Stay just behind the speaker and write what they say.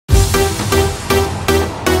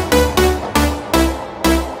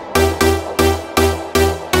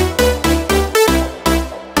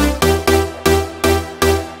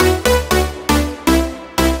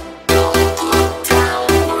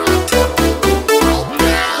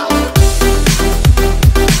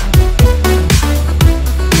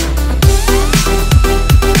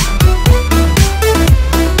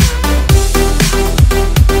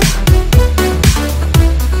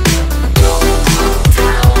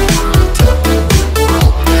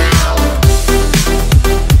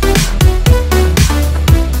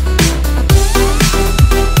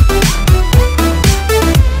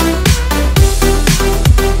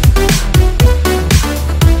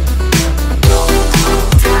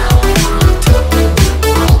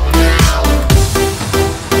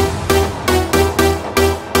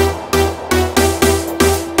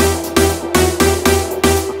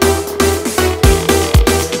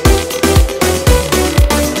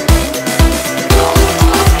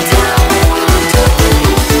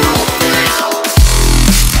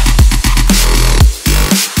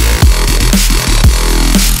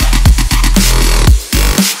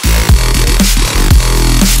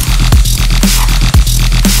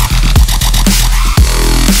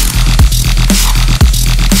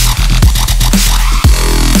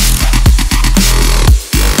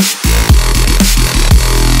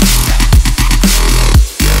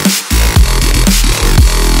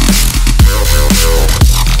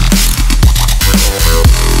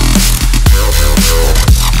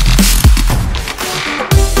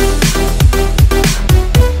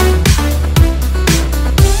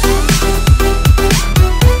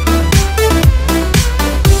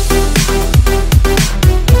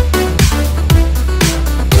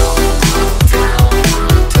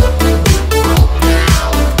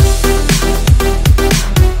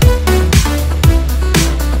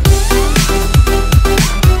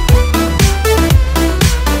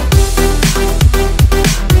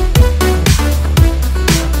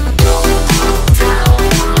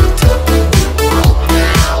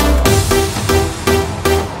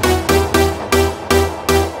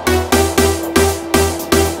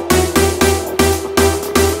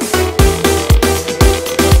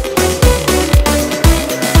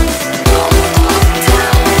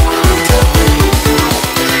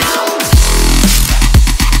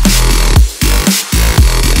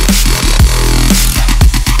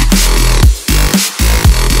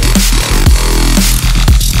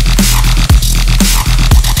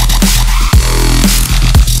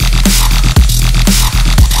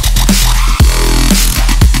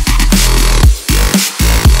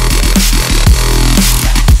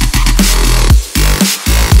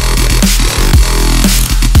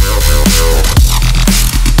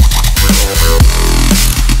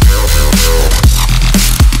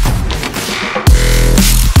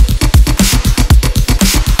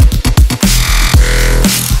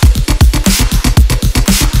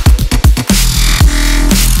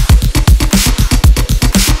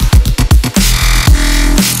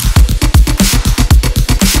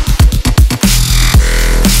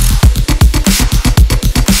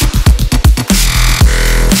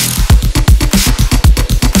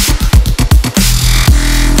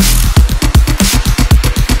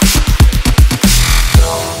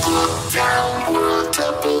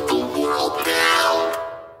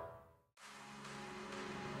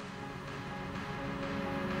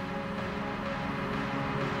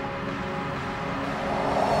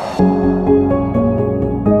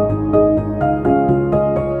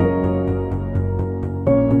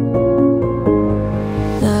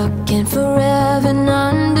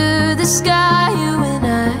the sky, you and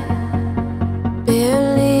I,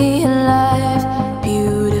 barely alive.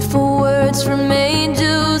 Beautiful words from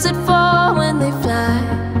angels that fall when they fly,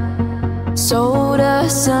 sold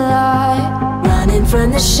us a lie. Running from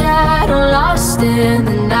the shadow, lost in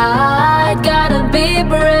the night. Gotta be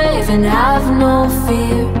brave and have no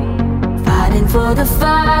fear. Fighting for the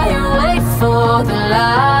fire, wait for the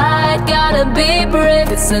light. Gotta be brave,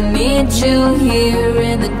 'cause I need you here.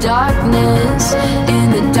 In the darkness, in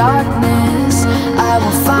the darkness, I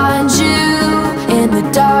will find you. In the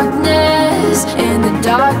darkness, in the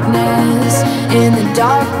darkness, in the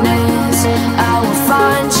darkness, I will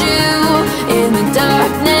find you. In the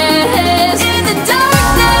darkness, in the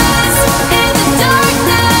darkness, in the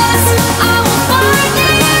darkness, I will find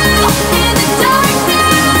you. In the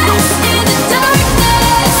darkness, in the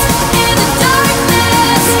darkness, in the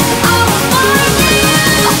darkness, I will find you.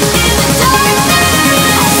 In the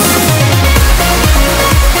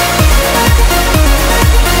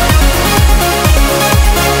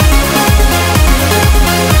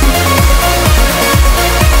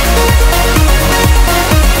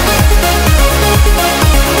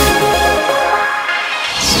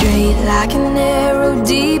straight like an arrow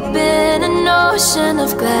deep in an ocean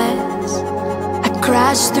of glass, I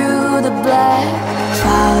crash through the black.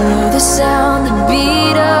 Follow the sound, the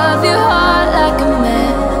beat of your heart like a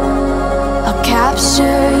man. I'll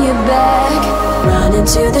capture you back. Run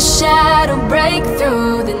into the shadow, break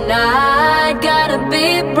through the night. Gotta be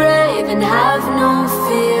brave and have no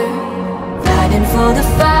fear. Fighting for the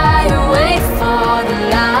fire, wait for the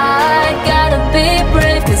light. Gotta be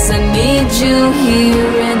brave, 'cause I need you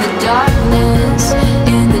here. In the darkness,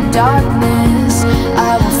 in the darkness,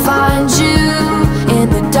 I will find you. In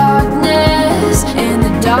the darkness, in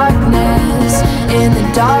the darkness, in the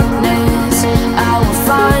darkness, I will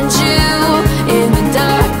find you. In the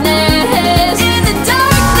darkness, in the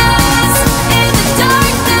darkness, in the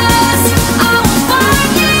darkness, I will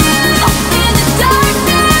find you. In the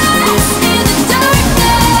darkness, in the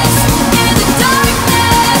darkness, in the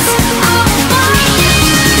darkness, I will find you.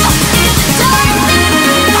 In the darkness.